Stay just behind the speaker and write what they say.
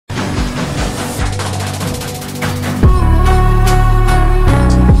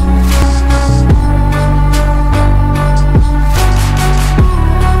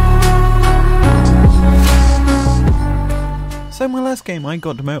last game I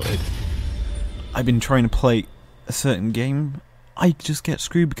got demoted, I've been trying to play a certain game, I just get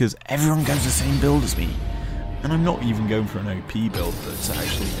screwed because everyone goes the same build as me. And I'm not even going for an OP build that's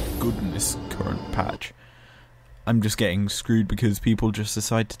actually good in this current patch. I'm just getting screwed because people just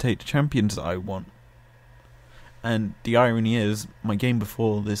decide to take the champions that I want. And the irony is, my game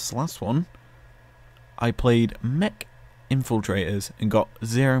before this last one, I played mech infiltrators and got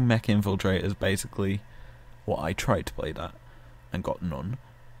 0 mech infiltrators, basically. Well, I tried to play that and got none.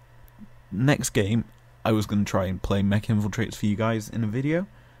 Next game, I was going to try and play mech infiltrators for you guys in a video.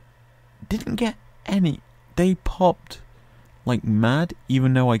 Didn't get any. They popped like mad,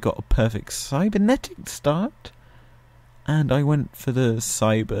 even though I got a perfect cybernetic start. And I went for the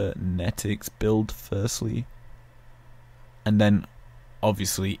cybernetics build firstly. And then,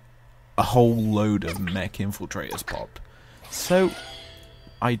 obviously, a whole load of mech infiltrators popped. So,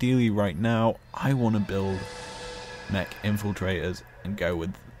 ideally right now, I want to build mech infiltrators and go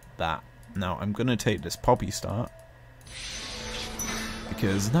with that. Now, I'm going to take this poppy start,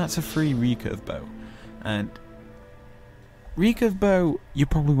 because that's a free recurve bow. And recurve bow, you're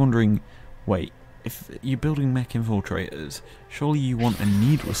probably wondering, wait, if you're building mech infiltrators, surely you want a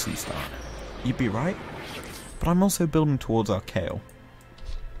needlessly start. You'd be right. But I'm also building towards our Kale.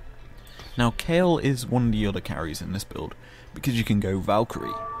 Now, Kale is one of the other carries in this build, because you can go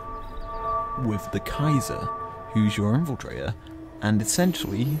Valkyrie with the Kaiser, who's your infiltrator, and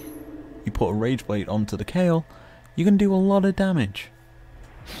essentially, you put a Rage Blade onto the Kale, you can do a lot of damage.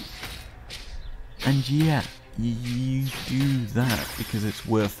 And yeah, you do that because it's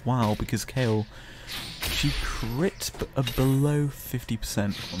worthwhile, because Kale, she crits below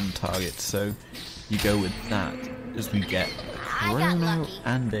 50% on target, so you go with that as we get a Chrono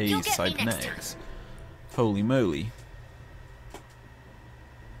and a Cybernetics. Holy moly.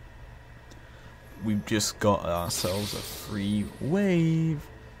 We've just got ourselves a free wave,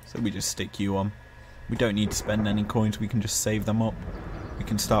 so we just stick you on. We don't need to spend any coins, we can just save them up. We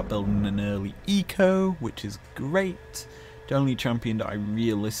can start building an early eco, which is great. The only champion that I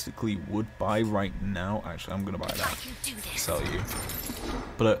realistically would buy right now, actually I'm going to buy that, sell you.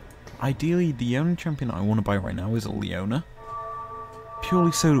 But ideally the only champion I want to buy right now is a Leona.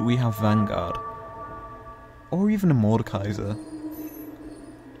 Purely so that we have Vanguard. Or even a Mordekaiser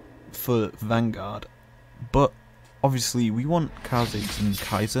for Vanguard. But obviously we want Kha'Zix and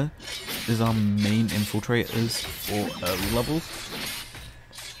Kaiser as our main infiltrators for early levels,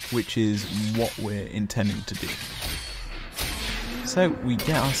 which is what we're intending to do. So we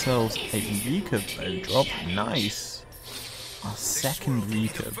get ourselves a recurve bow drop. Nice. Our second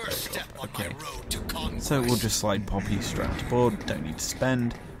recurve bow drop. Okay. So we'll just slide Poppy straight to board. Don't need to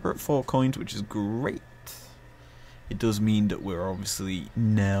spend. We're at 4 coins, which is great. It does mean that we're obviously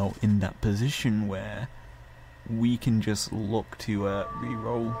now in that position where we can just look to buy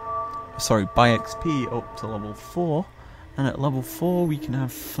XP up to level 4. And at level 4 we can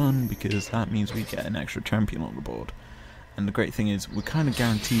have fun, because that means we get an extra champion on the board. And the great thing is we're kind of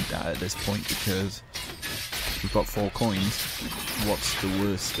guaranteed that at this point, because we've got 4 coins. What's the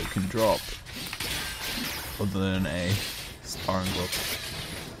worst that can drop other than a sparring glove?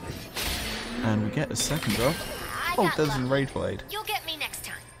 And we get a second drop. Oh, there's a Rage Blade. You'll get me next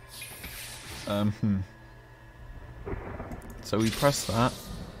time. So we press that,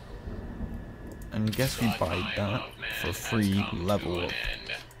 and guess we buy that for free level up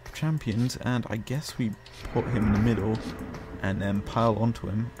champions, and I guess we put him in the middle and then pile onto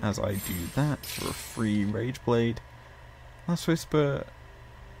him as I do that for a free Rage Blade. Last Whisper.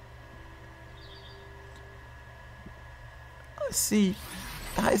 Let's see,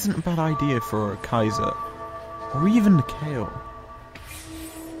 that isn't a bad idea for a Kaiser, or even the Kale.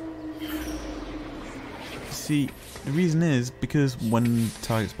 See, the reason is because when the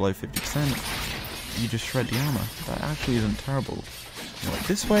target's below 50%, you just shred the armor. That actually isn't terrible. Anyway,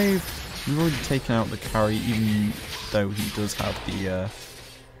 this wave, we've already taken out the carry, even though he does have the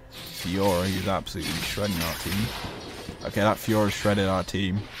Fiora. He's absolutely shredding our team. Okay, that Fiora shredded our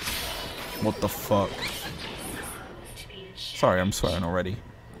team. What the fuck? Sorry, I'm swearing already.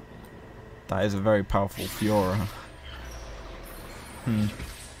 That is a very powerful Fiora.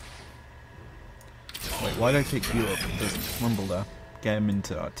 Wait, why did I take you up? There's Rumble there. Get him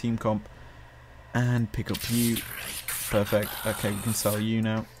into our team comp. And pick up you. Perfect. Okay, we can sell you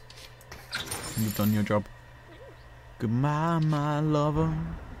now. You've done your job. Goodbye, my lover.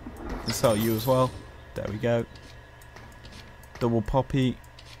 Can sell you as well. There we go. Double Poppy.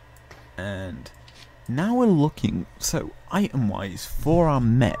 And now we're looking. So, item-wise, for our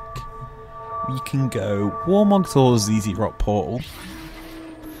mech, we can go Warmogs or ZZ Rock Portal.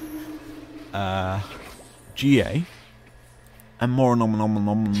 GA. and more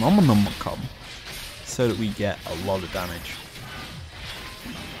come, so that we get a lot of damage.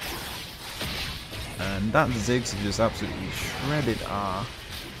 And that Ziggs just absolutely shredded our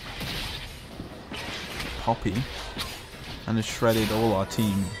Poppy, and has shredded all our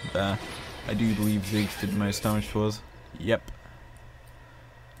team there. I do believe Ziggs did the most damage to us. Yep.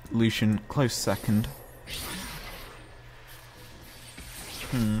 Lucian, close second.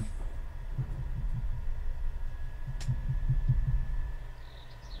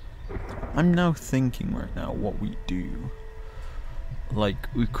 I'm now thinking right now what we do. Like,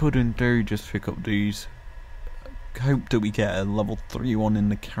 we could in theory just pick up these, hope that we get a level 3 one in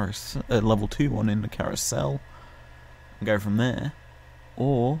the carousel, level 2 one in the carousel, and go from there.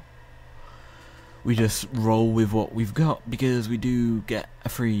 Or we just roll with what we've got, because we do get a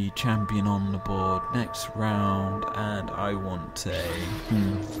free champion on the board next round, and I want a...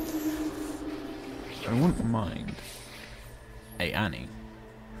 I wouldn't mind a Annie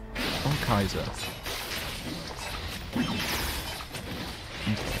or Kaiser.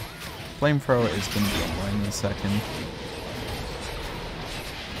 Okay. Flamethrower is going to be online in a second.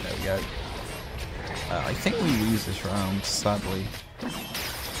 There we go. I think we lose this round, sadly.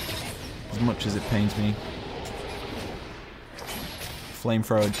 As much as it pains me.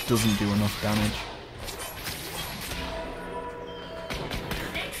 Flamethrower doesn't do enough damage.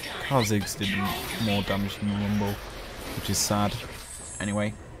 Kha'Zix did more damage than Rumble, which is sad.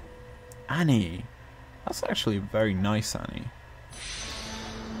 Anyway, Annie. That's actually a very nice Annie.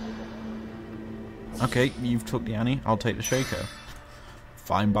 Okay, you've took the Annie, I'll take the Shaco.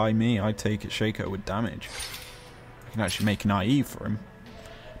 Fine by me, I take it Shaco with damage. I can actually make an IE for him.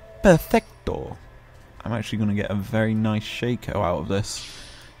 Perfecto! I'm actually going to get a very nice Shaco out of this,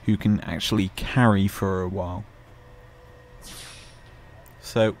 who can actually carry for a while.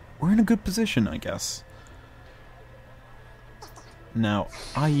 So, we're in a good position, I guess. Now,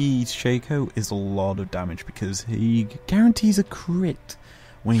 IE Shaco is a lot of damage because he guarantees a crit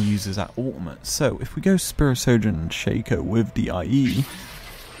when he uses that ultimate. So, if we go Spirit Surgeon and Shaco with the IE,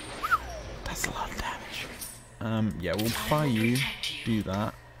 that's a lot of damage. Yeah, we'll buy you, do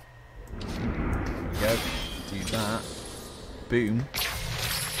that. There we go, do that. Boom.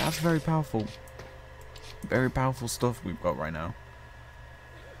 That's very powerful. Very powerful stuff we've got right now.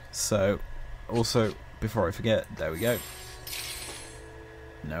 So, also, before I forget, there we go.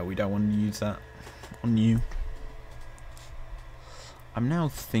 No, we don't want to use that on you. I'm now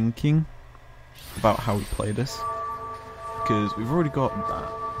thinking about how we play this, because we've already got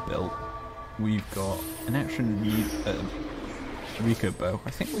that built. We've got an extra need Rico bow. I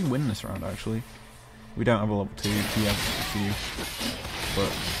think we win this round actually. We don't have a level 2, he has a few.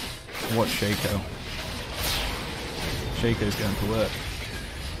 But watch Shaco. Shaco's going to work.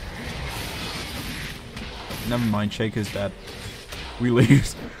 Never mind, Shaco's dead. We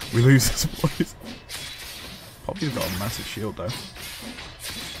lose. We lose this place. Poppy's got a massive shield though.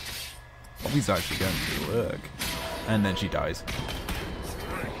 Poppy's actually going to work. And then she dies.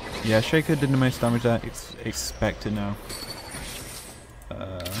 Yeah, Shaco did the most damage there. It's expected now.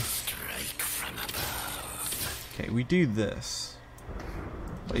 Okay, we do this.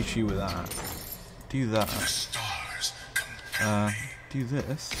 Place you with that. Do that. Do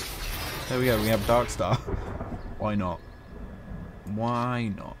this. There we go, we have Darkstar. Why not? Why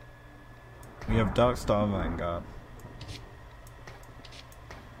not? We have Darkstar Vanguard.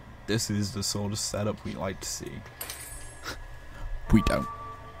 This is the sort of setup we like to see. We don't.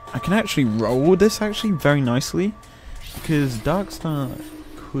 I can actually roll this actually very nicely, because Darkstar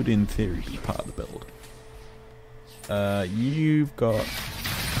could in theory be part of the build. You've got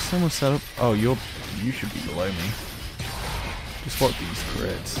a similar setup. Oh, you should be below me. Just watch these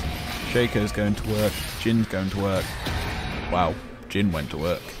crits. Shaco's going to work. Jin's going to work. Wow, Jin went to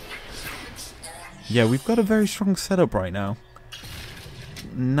work. Yeah, we've got a very strong setup right now.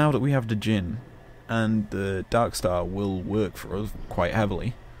 Now that we have the Jin, and the Darkstar will work for us quite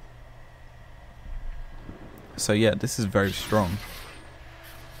heavily. So yeah, this is very strong.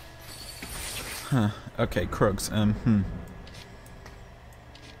 Huh. Okay, Krugs.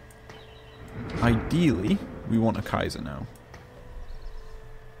 Ideally, we want a Kaiser now.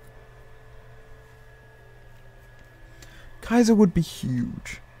 Kaiser would be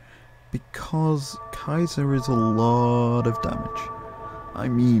huge, because Kaiser is a lot of damage. I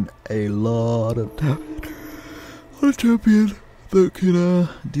mean, a lot of damage on a champion that can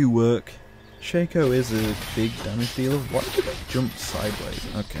do work. Shaco is a big damage dealer. Why did I jump sideways?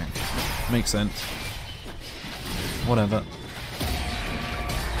 Okay, makes sense. Whatever.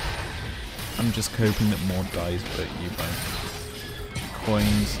 I'm just hoping that more dies, but you both.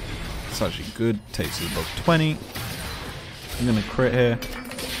 Coins. It's actually good. Takes us above 20. I'm gonna crit here.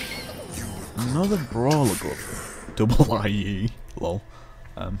 Another brawler glove. Double IE. Lol.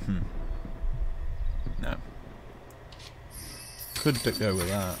 No. Could go with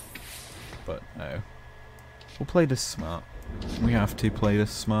that, but no. We'll play this smart. We have to play this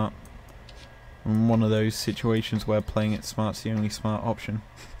smart. In one of those situations where playing it smart's the only smart option.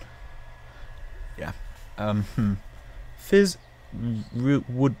 Yeah. Fizz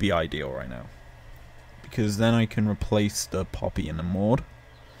would be ideal right now, because then I can replace the Poppy and the Maud.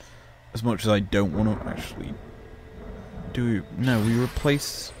 As much as I don't want to actually do... No, we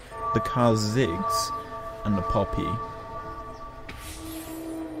replace the Ziggs and the Poppy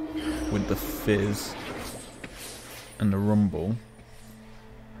with the Fizz and the Rumble.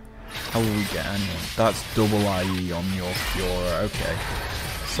 How will we get anyone? That's double IE on your Fiora. Okay.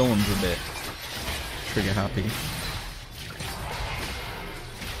 Someone's a bit trigger happy.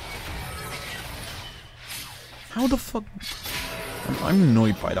 How the fuck... I'm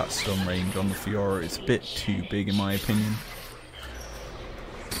annoyed by that stun range on the Fiora. It's a bit too big in my opinion.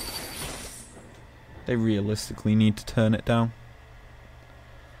 They realistically need to turn it down.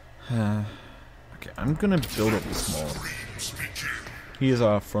 Okay, I'm gonna build up the small. He is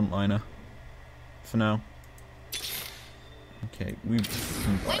our frontliner for now. Okay,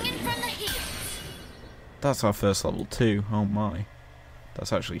 that's our first level 2. Oh my.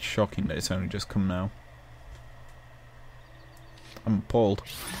 That's actually shocking that it's only just come now. I'm appalled.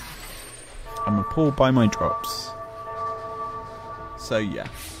 I'm appalled by my drops. So yeah.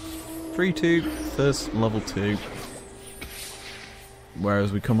 3-2, first level 2.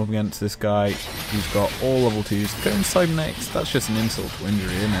 Whereas we come up against this guy who's got all level 2s. Going cybernetics, that's just an insult to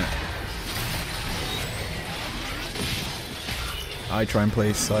injury, isn't it? I try and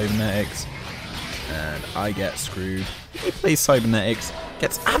play cybernetics and I get screwed. He plays cybernetics,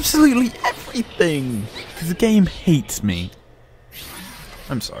 gets absolutely everything! Because the game hates me.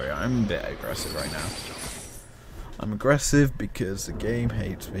 I'm sorry, I'm a bit aggressive right now. I'm aggressive because the game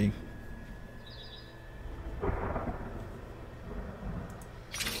hates me.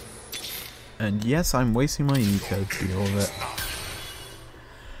 And yes, I'm wasting my eco to deal with it.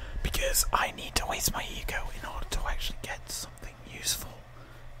 Because I need to waste my eco in order to actually get something useful.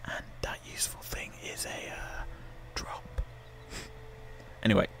 And that useful thing is a drop.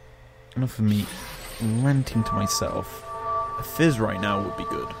 Anyway, enough of me ranting to myself. A Fizz right now would be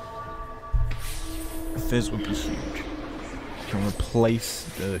good. A Fizz would be huge. I can replace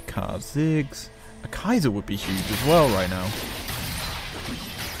the Ziggs. A Kaiser would be huge as well right now.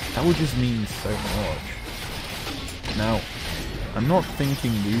 That would just mean so much. Now, I'm not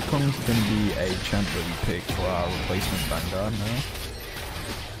thinking Wukong's going to be a champ that we pick for our replacement Vanguard now.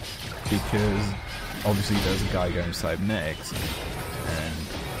 Because, obviously there's a guy going cybernetics. And,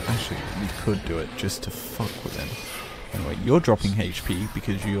 actually, we could do it just to fuck with him. Anyway, you're dropping HP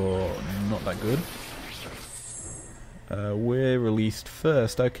because you're not that good. We're released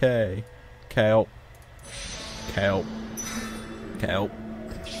first, okay. Kale. Kale. Kale.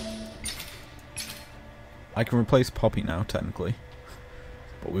 I can replace Poppy now, technically.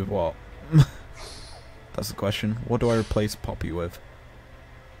 But with what? That's the question. What do I replace Poppy with?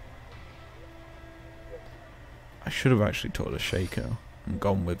 I should have actually taught a Shaco and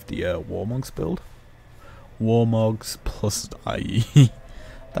gone with the Warmogs build. Warmogs plus IE.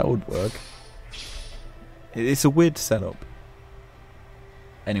 That would work. It's a weird setup.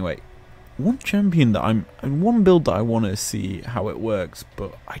 Anyway, one champion that one build that I want to see how it works,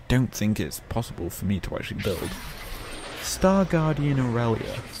 but I don't think it's possible for me to actually build. Star Guardian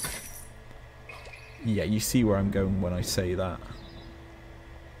Aurelia. Yeah, you see where I'm going when I say that.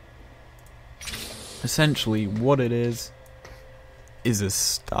 Essentially, what it is a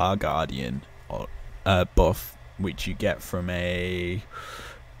Star Guardian buff, which you get from a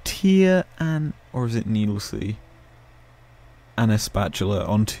tier or is it needlessly? And a spatula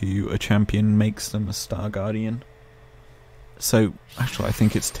onto a champion makes them a Star Guardian. So, actually I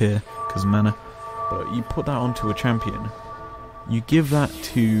think it's tier, because mana. But you put that onto a champion, you give that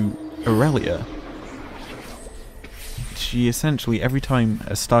to Aurelia. She essentially, every time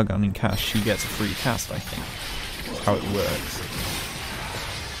a Star Guardian casts, she gets a free cast, I think. That's how it works.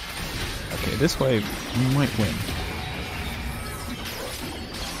 Okay, this way, we might win.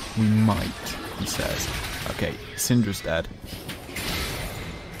 We might, he says. Okay, Syndra's dead.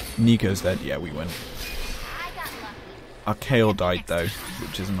 Nico's dead. Yeah, we win. Our Kale died though,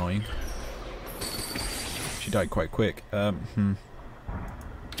 which is annoying. She died quite quick. I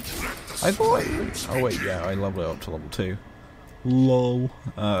thought oh wait, yeah, I leveled it up to level 2. Lol.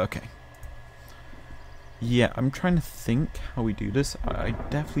 Okay. Yeah, I'm trying to think how we do this. I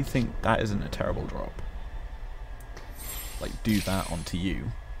definitely think that isn't a terrible drop. like do that onto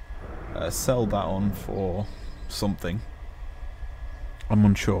you. Sell that on for something. I'm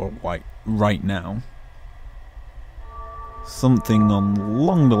unsure why right now. Something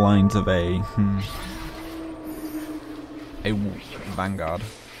along the lines of a Vanguard.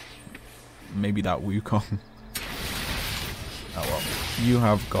 Maybe that Wukong. Oh well. You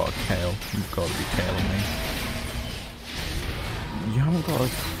have got a Kale. You've got to be Kaling me. You haven't got a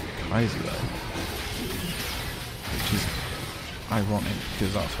Kaiser though. Which is ironic,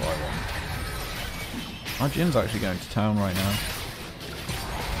 because that's what I want. Our Jin's actually going to town right now.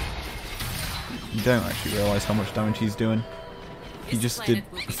 You don't actually realise how much damage he's doing. He just did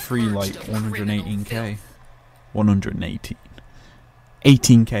a free like 118k. 118.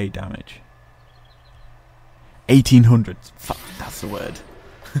 18k damage. 1800. Fuck, that's the word.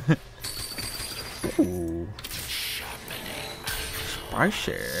 Ooh.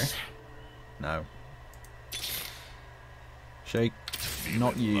 Spicy. No. Shake.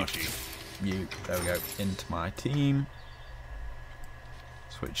 Not you. You. There we go. Into my team.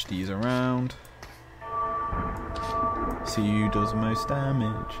 Switch these around. See who does the most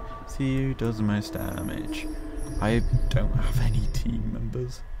damage. See who does the most damage. I don't have any team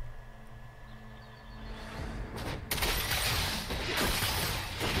members.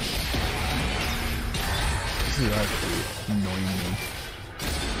 This is actually annoying me.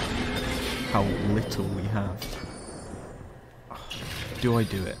 How little we have. Do I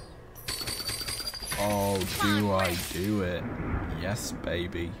do it? Oh, do I do it? Yes,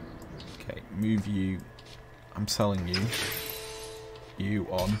 baby. Okay, move you. I'm selling you. You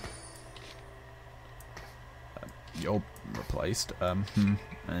on. You're replaced.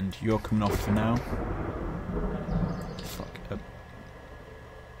 And you're coming off for now. Fuck.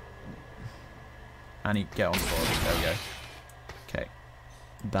 Annie, get on board. There we go. Okay.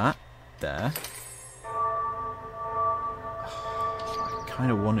 That there. I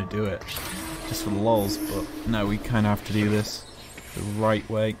kind of want to do it. Just for the lols, but no, we kind of have to do this the right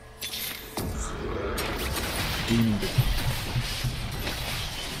way. Do need it.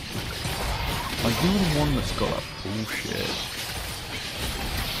 Like, you're the one that's got that bullshit.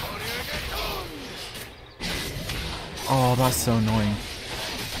 Oh, that's so annoying.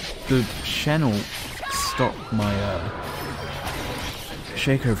 The Shen will stop my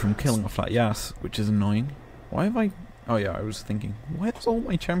Shaco from killing off that Yas, which is annoying. Why have I... Oh yeah, I was thinking, where's all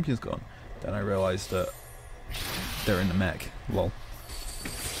my champions gone? Then I realised that they're in the mech. Lol.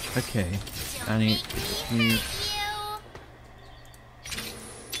 Okay, Annie,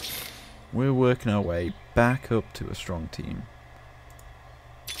 we're working our way back up to a strong team.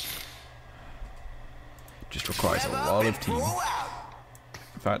 Just requires a lot of team.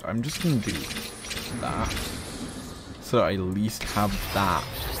 In fact, I'm just going to do that, so that I at least have that.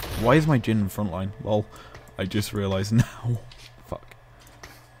 Why is my Jin in front line? Lol, I just realised now. Fuck.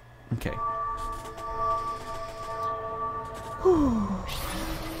 Okay.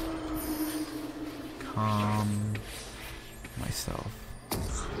 Calm myself.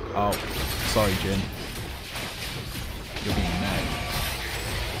 Oh, sorry, Jin. You're being mad.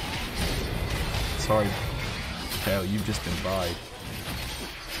 Sorry, Kale, you've just been buyed.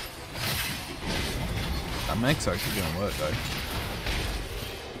 That mech's actually gonna work though.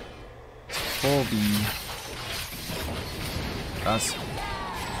 4v. That's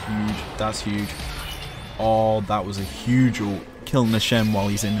huge. That's huge. Oh, that was a huge ult. Killing the Shen while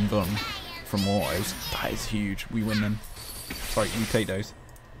he's in and done from autos. That is huge. We win them. Sorry, you take those.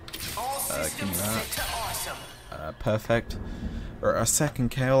 Give me that. Perfect. We're our second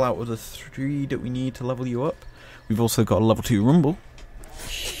Kale out of the 3 that we need to level you up. We've also got a level 2 Rumble.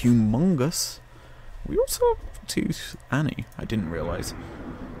 Humongous. We also have level 2 Annie. I didn't realise.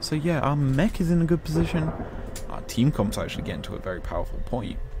 So yeah, our mech is in a good position. Our team comp's actually getting to a very powerful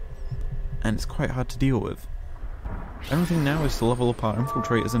point. And it's quite hard to deal with. Everything now is to level up our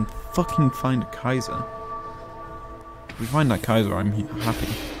infiltrators and fucking find a Kaiser. If we find that Kaiser, I'm happy.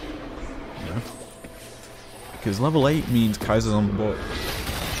 You know? Because level 8 means Kaiser's on the board.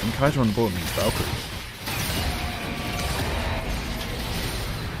 And Kaiser on the board means Valkyrie.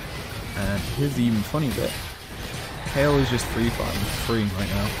 And here's the even funny bit. Kale is just freeing right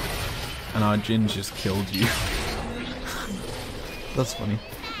now. And our Jin's just killed you. That's funny.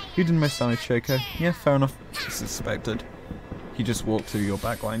 Who did most damage, Shaco? Yeah, fair enough. It's expected. He just walked through your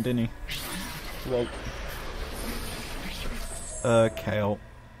backline, didn't he? Well. Kale.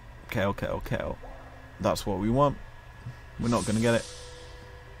 Kale. That's what we want. We're not gonna get it.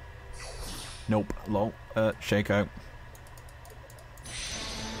 Nope. Lol. Shaco.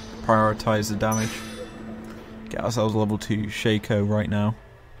 Prioritize the damage. Get ourselves level 2 Shaco right now.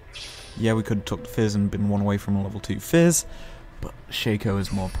 Yeah, we could have took Fizz and been one away from a level 2 Fizz, but Shaco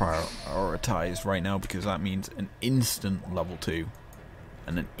is more prioritized right now because that means an instant level 2.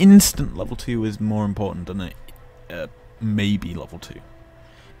 And an instant level 2 is more important than a maybe level 2.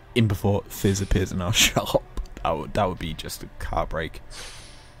 In before Fizz appears in our shop. That would be just a car break.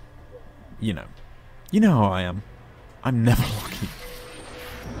 You know how I am. I'm never lucky.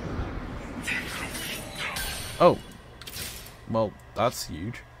 Oh. Well, that's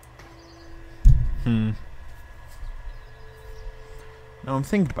huge. Now I'm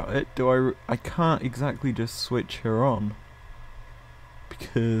thinking about it. I can't exactly just switch her on.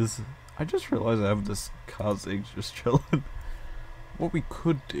 Because I just realised I have this Kha'Zix just chilling. What we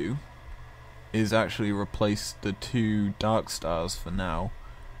could do is actually replace the 2 Dark Stars for now.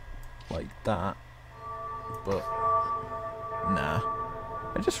 Like that. But nah.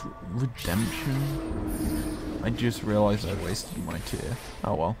 Redemption. I just realised I wasted my tier.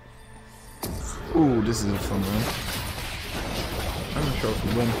 Oh well. Ooh, this is a fun one. I'm not sure if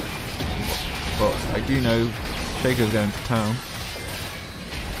we win. But I do know Shaco's going to town.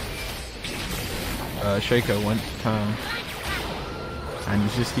 Shaco went to town. And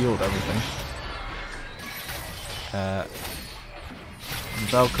he's just healed everything.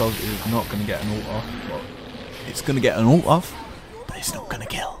 Velkov is not going to get an ult off. Well, it's going to get an ult off, but it's not going to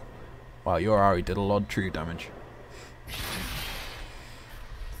kill. Wow, your Ari did a lot of true damage.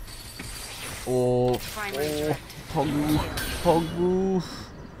 Oh, Pogbu.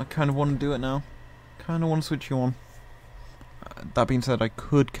 I kind of want to do it now. Kind of want to switch you on. That being said, I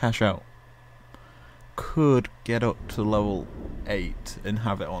could cash out. Could get up to level 8 and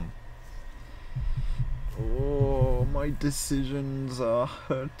have it on. Oh, my decisions are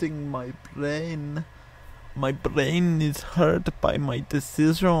hurting my brain. My brain is hurt by my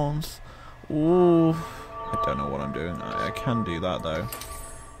decisions. Oh, I don't know what I'm doing. I can do that though.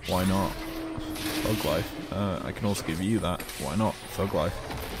 Why not? Thug life. I can also give you that. Why not? Thug life.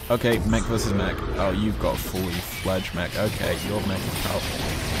 Okay, mech versus mech. Oh, you've got fully fledged mech. Okay, your mech is powerful.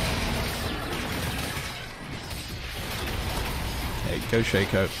 Okay, go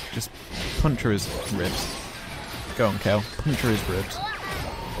Shaco. Just punch her his ribs. Go on, Kale. Punch her his ribs.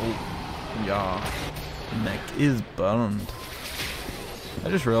 Oh, yeah. The mech is burned. I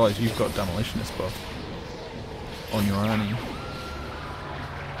just realised you've got Demolitionist buff on your Annie.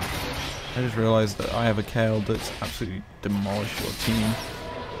 I just realised that I have a Kale that's absolutely demolished your team.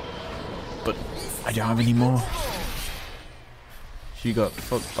 But I don't have any more. She got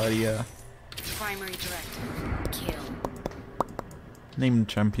fucked by the Primary directive. Kill. Named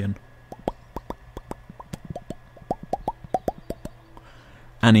champion.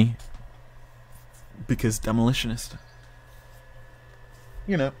 Annie. Because Demolitionist.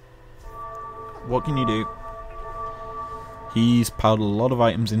 You know. What can you do? He's piled a lot of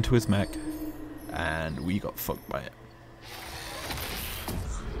items into his mech. And we got fucked by it.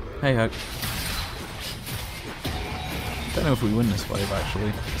 Hey ho. Don't know if we win this wave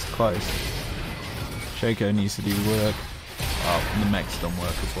actually. It's close. Shaco needs to do work. Oh, and the mech's done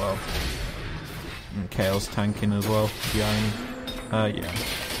work as well. And Kale's tanking as well. Yeah. Yeah.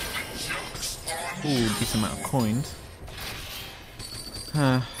 Ooh, decent amount of coins.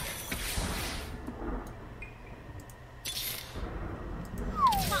 I'm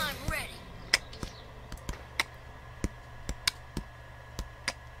ready.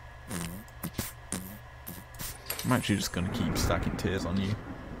 I'm actually just gonna keep stacking tiers on you.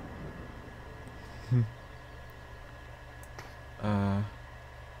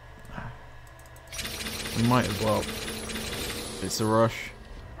 We might as well. It's a rush.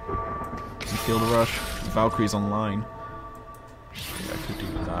 You feel the rush. Valkyrie's online. I could do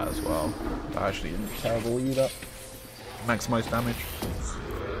that as well. That actually isn't terrible either. Maximize damage.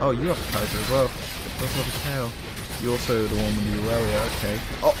 Oh, you have a Kaiser as well. You also have a Kale. You're also the one with the Aurelia, okay.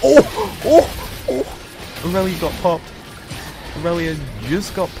 Oh! Aurelia got popped. Aurelia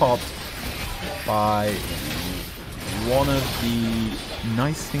just got popped by one of the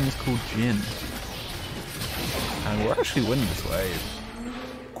nice things called Jin. And we're actually winning this wave.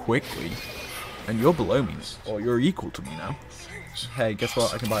 Quickly. And you're below me. Or you're equal to me now. Hey, guess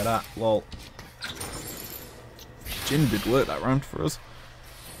what? I can buy that. Lol. Jin did work that round for us.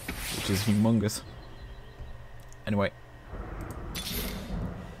 Which is humongous. Anyway.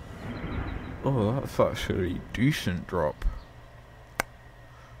 Oh, that's actually a decent drop.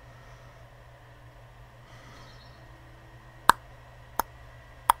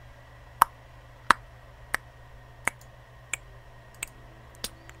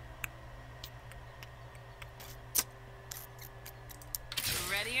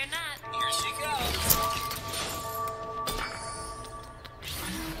 Ready or not, here she goes.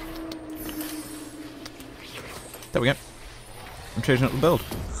 There we go. I'm changing up the build.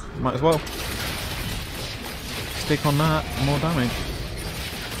 Might as well. Stick on that, more damage.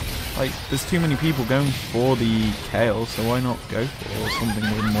 Like, there's too many people going for the Kale, so why not go for something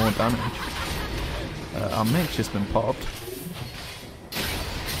with more damage? Our mech's just been popped.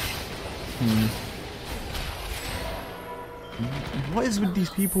 What is with these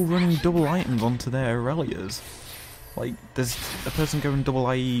people running double items onto their Aurelias? Like, there's a person going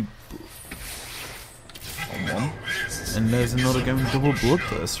double IE on one, and there's another going double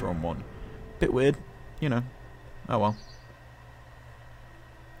Bloodthirster on one. Bit weird, you know. Oh well.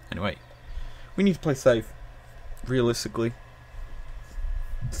 Anyway, we need to play safe. Realistically,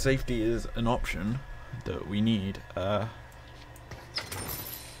 safety is an option that we need.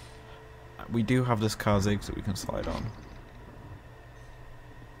 We do have this Kazig that we can slide on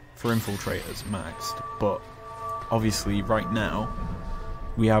for infiltrators maxed, but obviously right now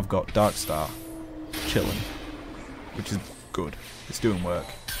we have got Darkstar chilling, which is good. It's doing work,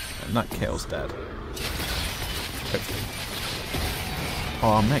 and that Kale's dead. Hopefully.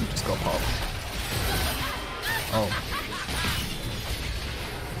 Oh, our mech just got popped. Oh.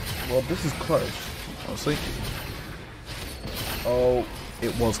 Well, this is close, honestly. Oh,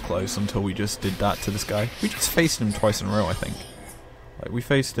 it was close until we just did that to this guy. We just faced him twice in a row, I think. Like, we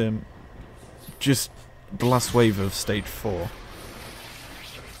faced him just the last wave of stage 4.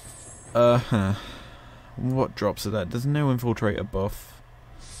 What drops are there? There's no infiltrator buff.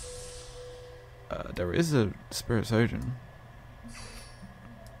 There is a Spirit Surgeon.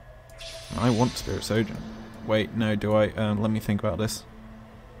 I want Spirit Surgeon. Wait, no, do I? Let me think about this.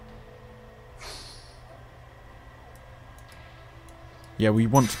 Yeah, we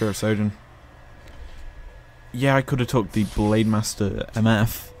want Spirit Surgeon. Yeah, I could have took the Blade Master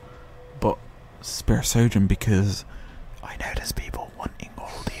MF, but Spirit Surgeon because I know there's people wanting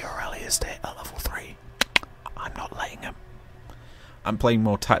all the Aurelius to hit at level 3. I'm not letting them. I'm playing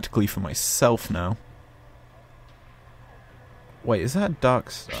more tactically for myself now. Wait, is that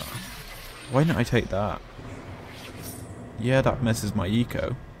Darkstar? Why didn't I take that? Yeah, that messes my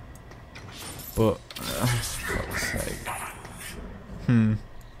eco. But, for fuck's sake.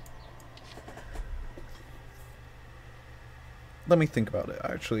 Let me think about it,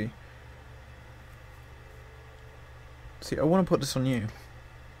 actually. See, I want to put this on you.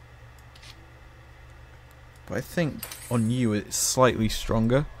 But I think on you it's slightly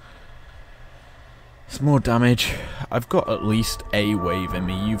stronger. It's more damage. I've got at least a wave in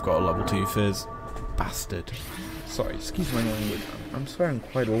me. You've got a level 2 fizz. Bastard. Sorry, excuse my language. I'm swearing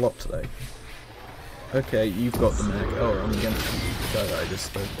quite a lot today. Okay, you've got the mech. Oh, I'm against the guy that I just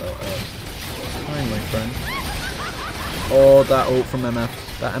spoke about. Hi, my friend. Oh, that ult from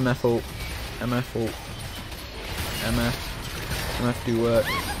MF. That MF ult. MF ult. MF. MF do work.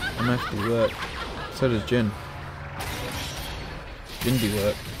 MF do work. So does Jin. Jin do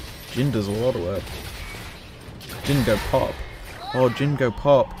work. Jin does a lot of work. Jin go pop. Oh, Jin go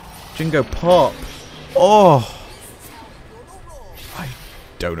pop. Jin go pop. Oh! I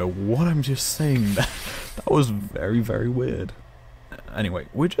don't know what I'm just saying. That was very, very weird. Anyway,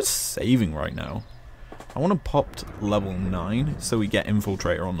 we're just saving right now. I want to pop to level 9 so we get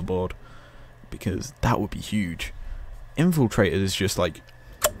Infiltrator on the board. Because that would be huge. Infiltrator is just like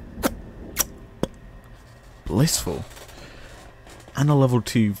blissful. And a level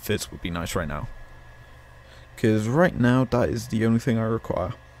 2 fizz would be nice right now. Because right now, that is the only thing I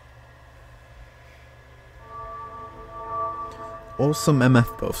require. Or some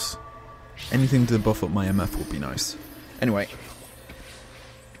MF buffs. Anything to buff up my MF would be nice. Anyway.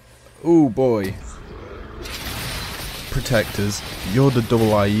 Oh boy. Protectors. You're the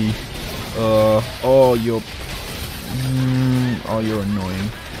double IE. Oh, you're... oh, you're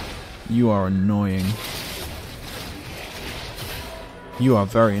annoying. You are annoying. You are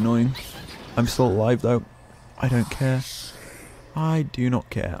very annoying. I'm still alive though. I don't care. I do not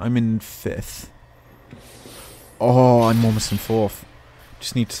care. I'm in 5th. Oh, I'm almost in 4th.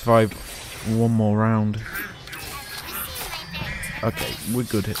 Just need to survive one more round. Okay, we're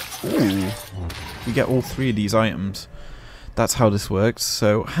good here. Ooh. We get all 3 of these items. That's how this works.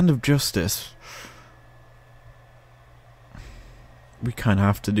 So, Hand of Justice. We kind of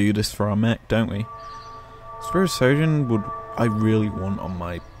have to do this for our mech, don't we? Spirit Surgeon would... I really want on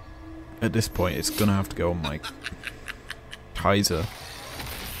my... At this point, it's going to have to go on my Kaiser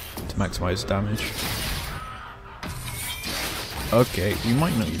to maximize damage. Okay, we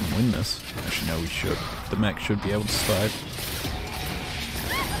might not even win this. Actually, no, we should. The mech should be able to survive.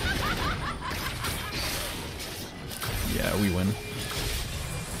 Yeah, we win.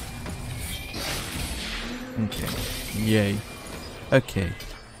 Okay. Yay. Okay.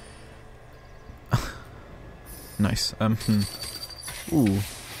 Nice. Ooh.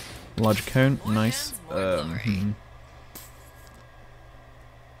 Large cone. Nice.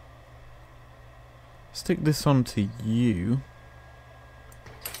 Stick this onto you.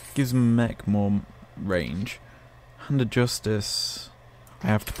 Gives mech more range. Hand of Justice I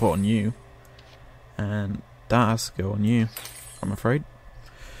have to put on you. And that has to go on you, I'm afraid.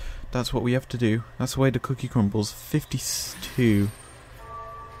 That's what we have to do. That's the way the cookie crumbles. 52.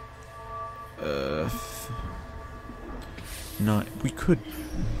 No, we could.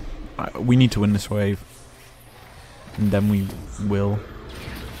 We need to win this wave. And then we will.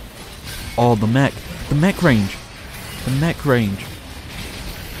 Oh, the mech. The mech range. The mech range.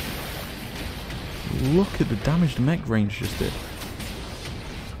 Look at the damage the mech range just did.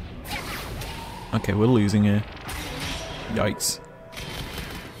 Okay, we're losing here. Yikes.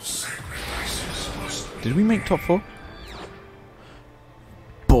 Did we make top 4?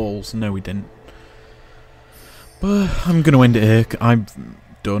 Balls. No, we didn't. But I'm going to end it here. I'm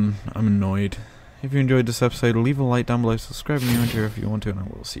done. I'm annoyed. If you enjoyed this episode, leave a like down below, subscribe if you're new here if you want to, and I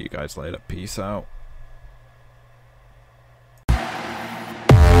will see you guys later. Peace out.